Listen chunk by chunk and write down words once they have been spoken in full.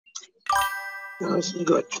No, this is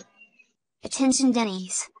good. Attention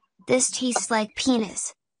Denny's. This tastes like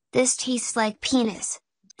penis. This tastes like penis.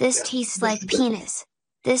 This tastes like penis.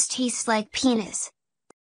 This tastes like penis.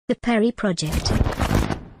 The Perry Project.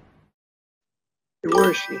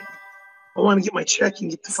 Where is she? I want to get my check and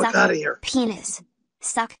get the fuck out of here. Penis.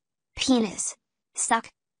 Suck. Penis. Suck.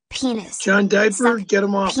 Penis. John Diaper, Suck. get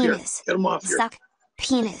him off Penis. here. Get him off here. Suck.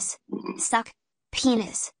 Penis. Suck.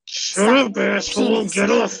 Penis. Shut up, asshole. Penis. Get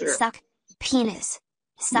off here. Suck. Penis.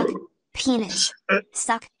 Suck. Penis.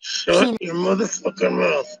 Suck. Shut Penis. your motherfucking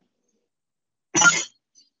mouth.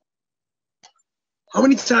 How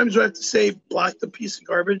many times do I have to say block the piece of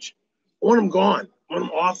garbage? I want him gone. I want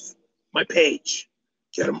him off my page.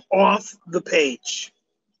 Get him off the page.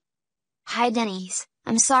 Hi Denny's.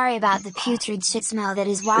 I'm sorry about the putrid shit smell that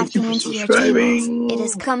is wafting into your subscribing. tables. It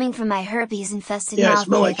is coming from my herpes-infested Yeah, I mouth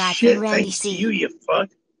smell that I like got shit from Randy thanks to C. you, you fuck.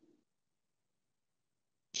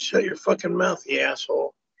 Shut your fucking mouth, you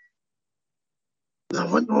asshole. Now,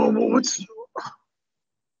 what's...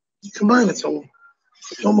 Come on, it's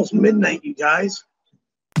almost midnight, you guys.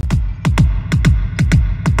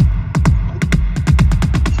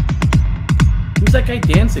 Who's that guy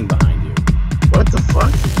dancing behind you? What the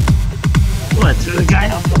fuck? What, is the guy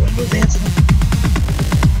out the window dancing?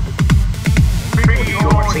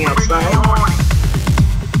 Dancing outside?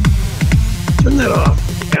 Turn that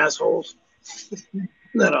off, assholes. Turn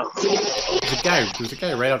that off. There's a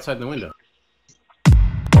guy right outside the window.